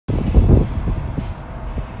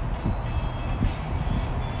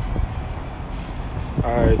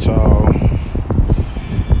with y'all.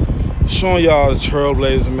 Showing y'all the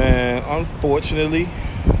Trailblazer, man. Unfortunately,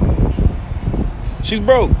 she's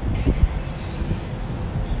broke.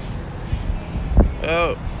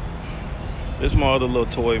 This my other little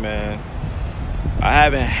toy, man. I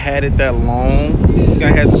haven't had it that long. I think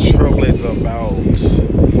I had the Trailblazer about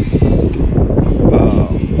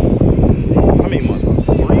how many months? About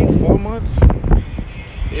 3-4 months.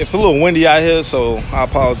 It's a little windy out here, so I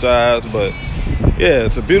apologize, but yeah,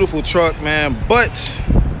 it's a beautiful truck, man. But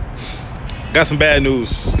got some bad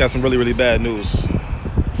news. Got some really bad news.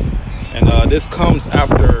 And this comes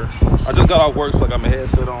after I just got off work, so I got my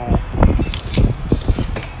headset on.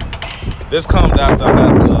 This comes after I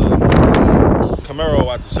got the Camaro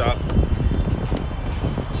out the shop.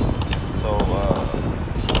 So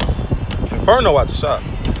Inferno out the shop.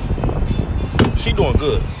 She doing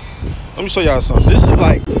good. Let me show y'all something. This is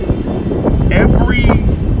like every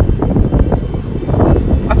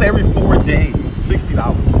 4 days,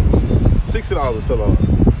 $60. $60 fell off.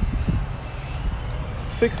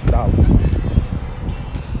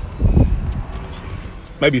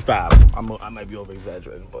 $60. Maybe 5. I might be over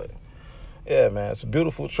exaggerating, but yeah, man, it's a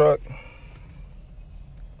beautiful truck.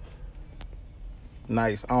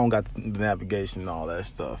 Nice. I don't got the navigation and all that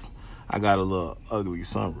stuff. I got a little ugly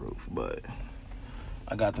sunroof, but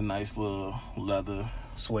I got the nice little leather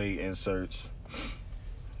suede inserts.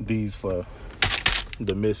 These for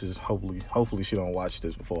the missus. Hopefully she don't watch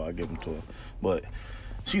this before I give them to her. But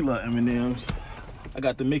she love M&Ms. I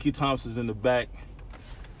got the Mickey Thompsons in the back.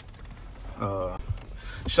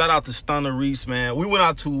 Shout out to Stunner Reese, man. We went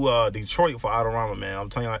out to Detroit for Autorama, man. I'm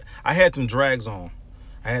telling you, I had them drags on.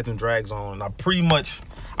 And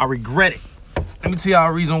I regret it. Let me tell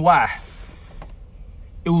y'all a reason why.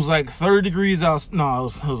 It was like 30 degrees out. No, it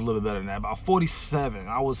was a little bit better than that. About 47,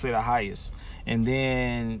 I would say the highest. And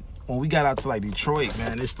then when we got out to like Detroit,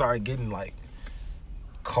 man, it started getting like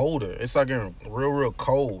colder. It started getting real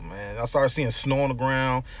cold, man. I started seeing snow on the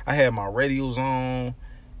ground. I had my radios on.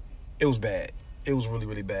 It was bad. It was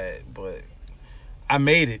really bad, but I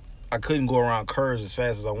made it. I couldn't go around curves as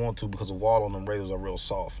fast as I want to because the wall on them radios are real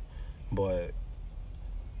soft. But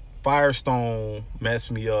Firestone messed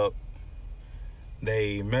me up.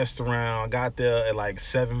 They messed around. I got there at like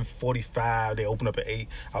 7:45. They opened up at 8.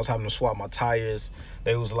 I was having to swap my tires.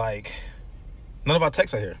 They was like, none of our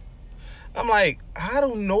techs are here. I'm like, how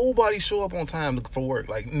do nobody show up on time for work?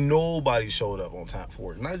 Like, nobody showed up on time for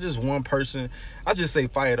work. Not just one person. I just say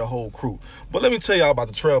fire the whole crew. But let me tell y'all about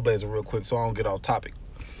the Trailblazer real quick so I don't get off topic.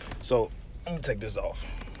 So, let me take this off.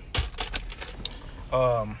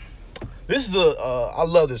 This is I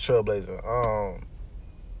love this Trailblazer.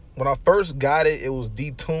 When I first got it, it was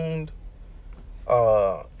detuned.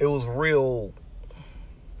 It was real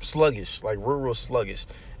sluggish, like real sluggish.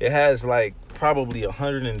 It has like probably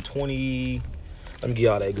 120. Let me give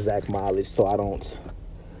y'all the exact mileage so I don't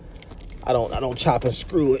chop and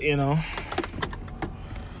screw it, you know.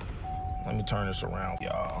 Let me turn this around,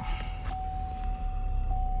 y'all.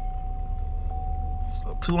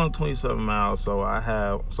 So 227 miles. So I'm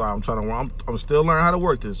still learning how to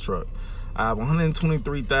work this truck. I have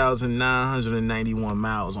 123,991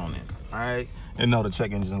 miles on it. All right, and no, the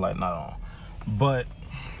check engine light not on. But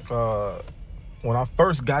when I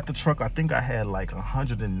first got the truck, I think I had like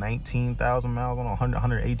 119,000 miles on,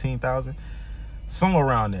 118,000, somewhere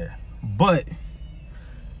around there. But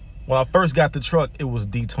when I first got the truck, it was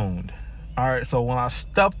detuned. All right, so when I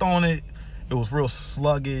stepped on it, it was real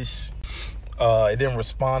sluggish. It didn't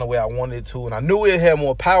respond the way I wanted it to, and I knew it had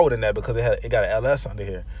more power than that because it got an LS under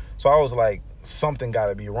here. So I was like, something got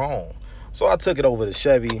to be wrong. So I took it over to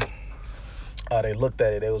Chevy. They looked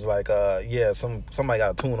at it. They was like, yeah, somebody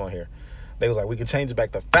got a tune on here. They was like, we can change it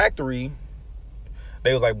back to factory.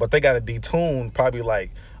 They was like, but they got to detune probably like,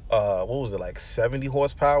 what was it, like 70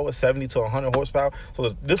 horsepower, 70 to 100 horsepower. So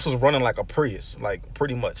this was running like a Prius, like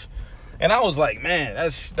pretty much. And I was like, man,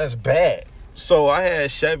 that's bad. So I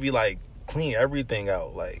had Chevy like clean everything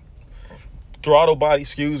out, like throttle body,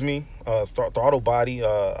 throttle body.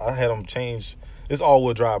 I had them change. It's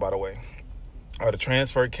all-wheel drive, by the way. The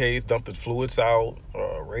transfer case, dumped the fluids out,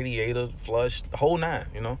 radiator flushed, the whole 9,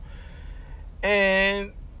 you know.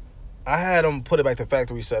 And I had them put it back to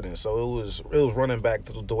factory settings, so it was running back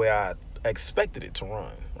to the way I expected it to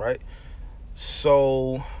run, right?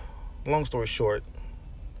 So, long story short,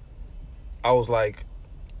 I was like,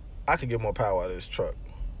 I could get more power out of this truck.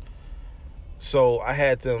 So I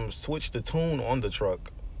had them switch the tune on the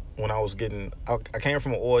truck when I came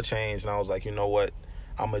from an oil change, and I was like, you know what?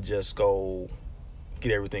 I'm going to just go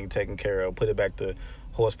get everything taken care of, put it back to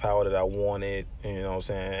horsepower that I wanted. You know what I'm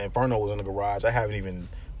saying? Inferno was in the garage. I haven't even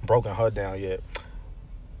broken her down yet.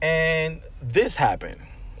 And this happened.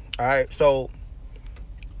 All right, so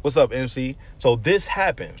what's up, MC? So this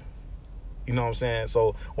happened. You know what I'm saying?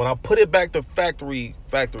 So when I put it back to factory,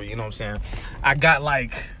 you know what I'm saying? I got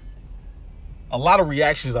like a lot of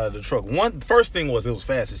reactions out of the truck. First thing was it was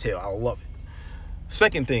fast as hell. I love it.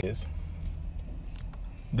 Second thing is,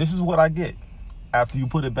 this is what I get after you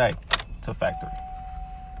put it back to factory.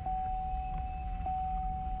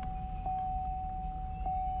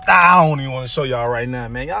 I don't even want to show y'all right now,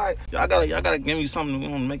 man. Y'all gotta give me something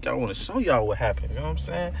to make y'all want to show y'all what happened. You know what I'm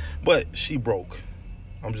saying? But she broke.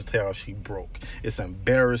 I'm just telling y'all, she broke. It's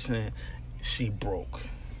embarrassing. She broke.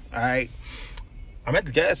 All right. I'm at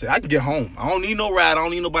the gas station. I can get home. I don't need no ride. I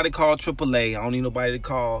don't need nobody to call AAA. I don't need nobody to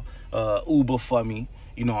call Uber for me.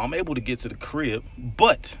 You know, I'm able to get to the crib,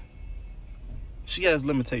 but she has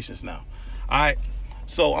limitations now. All right.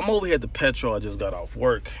 So I'm over here at the petrol. I just got off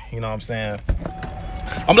work. You know what I'm saying?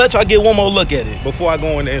 I'm gonna let y'all get one more look at it before I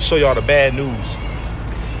go in there and show y'all the bad news.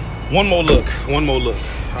 One more look. One more look.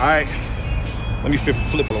 All right. Let me flip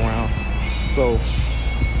it around. So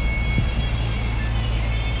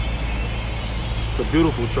it's a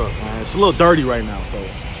beautiful truck, man. It's a little dirty right now. So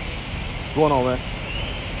what's going on, man?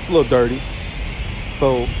 It's a little dirty.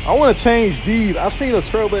 So I want to change these. I seen a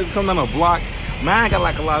Trailblazer come down the block. Mine got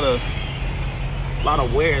like a lot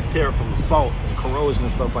of wear and tear from salt and corrosion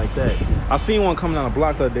and stuff like that. I seen one coming down the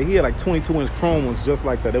block the other day. He had like 22-inch chrome ones just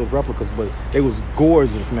like that. They was replicas, but they was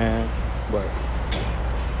gorgeous, man. But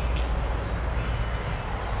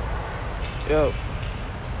yep.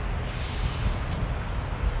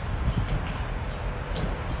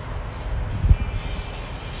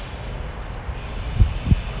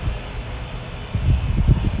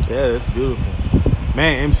 Yeah, that's beautiful.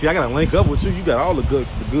 Man, MC, I gotta link up with you. You got all the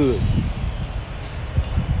goods.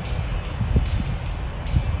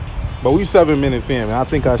 But we 7 minutes in, man. I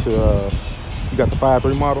think I should, you got the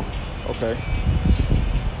 5.3 model? Okay.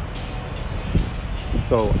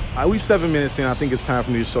 So, we 7 minutes in. I think it's time for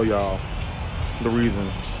me to show y'all the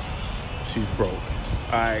reason she's broke.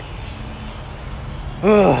 All right.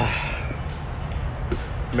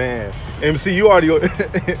 Man, MC, you already know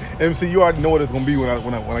what it's gonna be when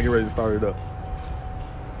I get ready to start it up.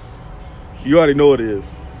 You already know what it is.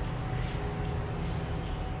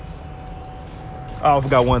 Oh, I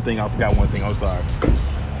forgot one thing. I'm sorry.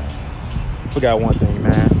 Forgot one thing,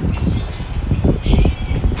 man.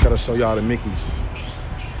 Gotta show y'all the Mickeys.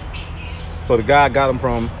 So the guy got them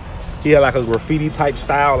from, he had like a graffiti type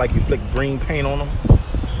style, like you flick green paint on them.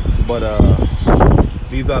 But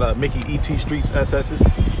these are the Mickey ET Streets SS's.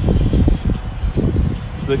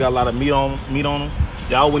 Still got a lot of meat on them.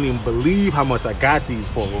 Y'all wouldn't even believe how much I got these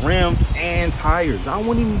for, rims and tires. Y'all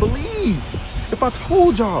wouldn't even believe if I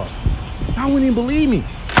told y'all. Y'all wouldn't even believe me.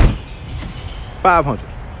 500.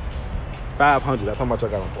 500. That's how much I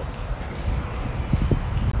got them for.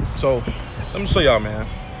 So let me show y'all, man.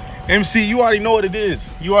 MC, you already know what it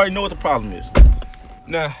is. You already know what the problem is.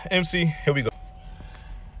 Now, MC, here we go.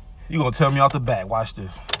 You gonna tell me off the back. Watch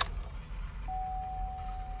this.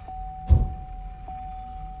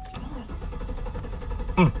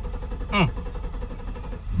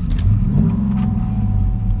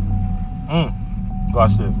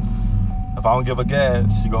 Watch this. If I don't give her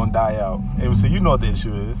gas, she gonna die out. MC, you know what the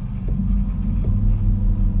issue is.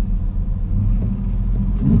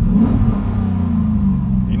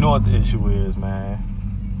 You know what the issue is, man.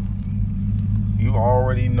 You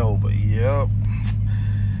already know, but yep.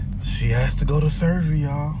 She has to go to surgery,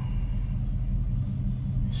 y'all.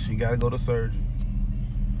 She gotta go to surgery.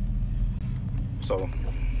 So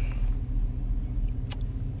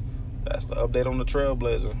that's the update on the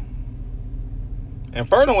Trailblazer.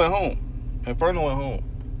 Inferno went home.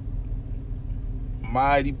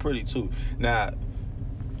 Mighty pretty too. Now,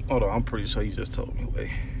 hold on, I'm pretty sure you just told me. Wait.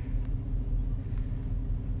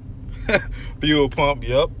 Fuel pump,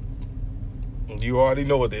 yep. You already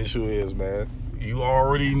know what the issue is, man. You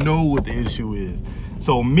already know what the issue is.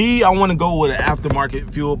 So me, I want to go with an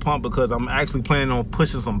aftermarket fuel pump because I'm actually planning on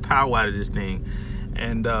pushing some power out of this thing.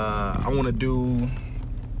 And I want to do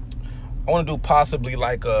possibly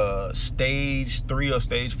like a stage 3 or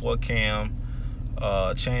stage 4 cam,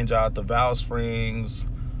 change out the valve springs,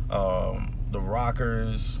 the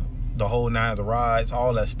rockers, the whole 9, the rods,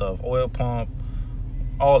 all that stuff, oil pump,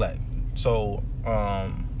 all that. So I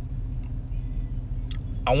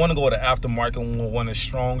want to go with an aftermarket one that's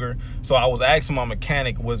stronger. So I was asking my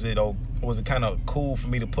mechanic, was it kind of cool for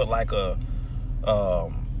me to put like a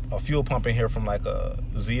fuel pump in here from like a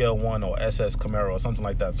ZL1 or SS Camaro or something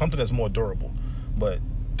like that, something that's more durable. But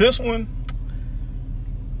this one,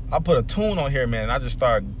 I put a tune on here, man, and I just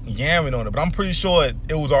started yamming on it. But I'm pretty sure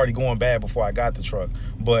it was already going bad before I got the truck.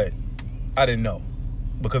 But I didn't know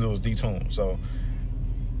because it was detuned. So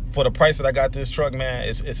for the price that I got this truck, man,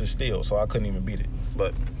 it's a steal. So I couldn't even beat it.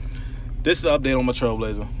 But this is an update on my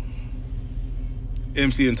Trailblazer.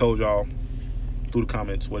 MC done told y'all through the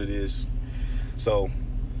comments what it is. So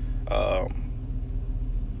I'm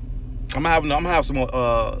gonna have some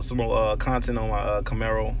more content on my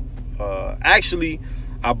Camaro. Actually,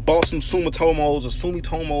 I bought some Sumitomos or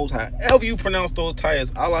Sumitomos, however you pronounce those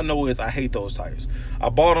tires. All I know is I hate those tires. I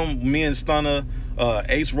bought them. Me and Stunner,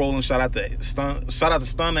 Ace Rolling. Shout out to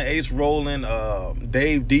Stunner, Ace Rolling,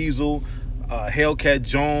 Dave Diesel, Hellcat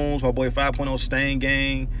Jones, my boy 5.0 Stain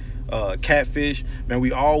Gang, Catfish. Man,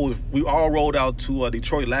 we all rolled out to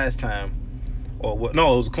Detroit last time. Or what?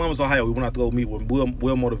 No, it was Columbus, Ohio. We went out to go meet with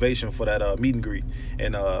Will Motivation for that meet and greet.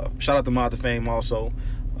 And shout out to Mod to Fame also.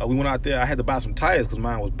 We went out there. I had to buy some tires because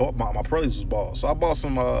mine was bought. My Pirellis was bald. So I bought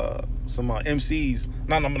some MCs.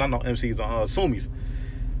 Not no MCs. Sumis.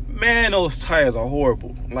 Man, those tires are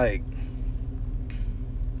horrible. Like,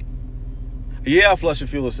 yeah, I flush the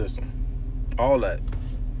fuel system. All that.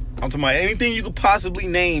 I'm talking about anything you could possibly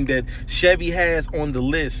name that Chevy has on the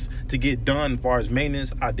list to get done as far as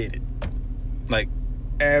maintenance. I did it. Like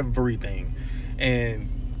everything. And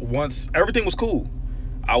once everything was cool.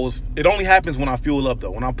 It only happens when I fuel up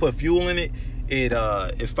though. When I put fuel in it, it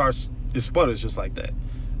sputters just like that.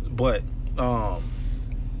 But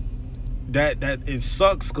that it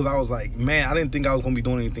sucks because I was like, man, I didn't think I was gonna be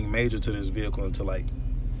doing anything major to this vehicle until like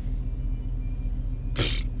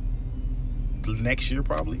next year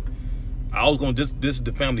probably. I was gonna this is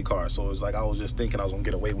the family car, so it's like I was just thinking I was gonna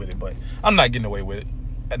get away with it, but I'm not getting away with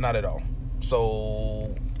it. Not at all.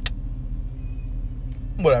 So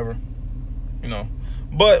whatever, you know.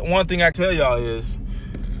 But one thing I tell y'all is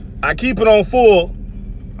I keep it on full.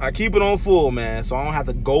 I keep it on full, man, so I don't have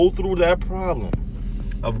to go through that problem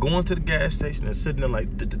of going to the gas station and sitting there like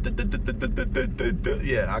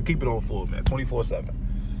yeah, I keep it on full, man, 24/7.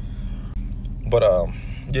 But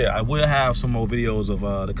yeah, I will have some more videos of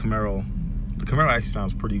the Camaro. The Camaro actually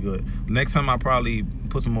sounds pretty good. Next time I probably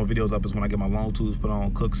put some more videos up is when I get my long tubes put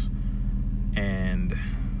on, Cooks, and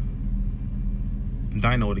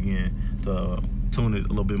dyno it again to tune it a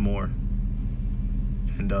little bit more,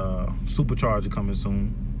 and supercharger coming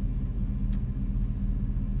soon.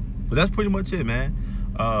 But that's pretty much it, man.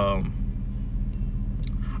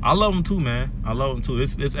 I love them too, man. I love them too.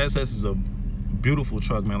 This SS is a beautiful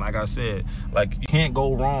truck, man. Like I said, like you can't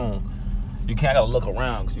go wrong. You can't gotta look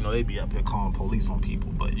around because you know they be up here calling police on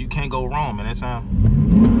people, but you can't go wrong, man. It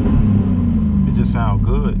just sound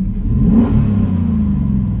good.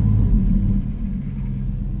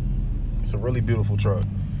 It's a really beautiful truck.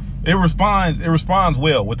 It responds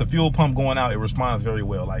well with the fuel pump going out. It responds very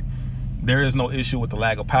well. Like there is no issue with the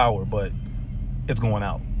lag of power, but it's going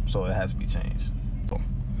out, so it has to be changed. So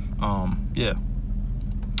yeah,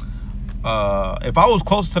 if I was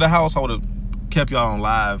closer to the house, I would have kept y'all on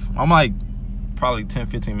live. I'm like probably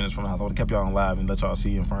 10-15 minutes from the house. I would have kept y'all on live and let y'all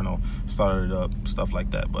see Inferno, started it up, stuff like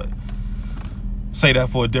that. But say that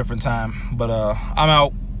for a different time. But I'm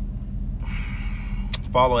out.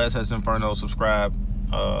 Follow SS Inferno, subscribe,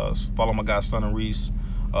 follow my guy Stunner Reese,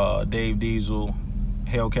 Dave Diesel,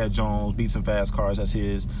 Hellcat Jones, Beats and Fast Cars, that's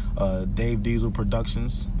his, Dave Diesel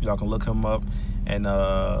Productions, y'all can look him up, and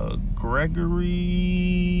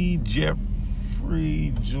Gregory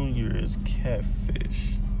Jeffrey Jr. is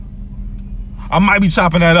Catfish. I might be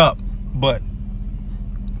chopping that up, but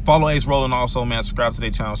follow Ace Rolling also, man. Subscribe to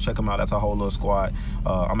their channels, check them out. That's our whole little squad.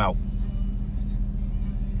 I'm out.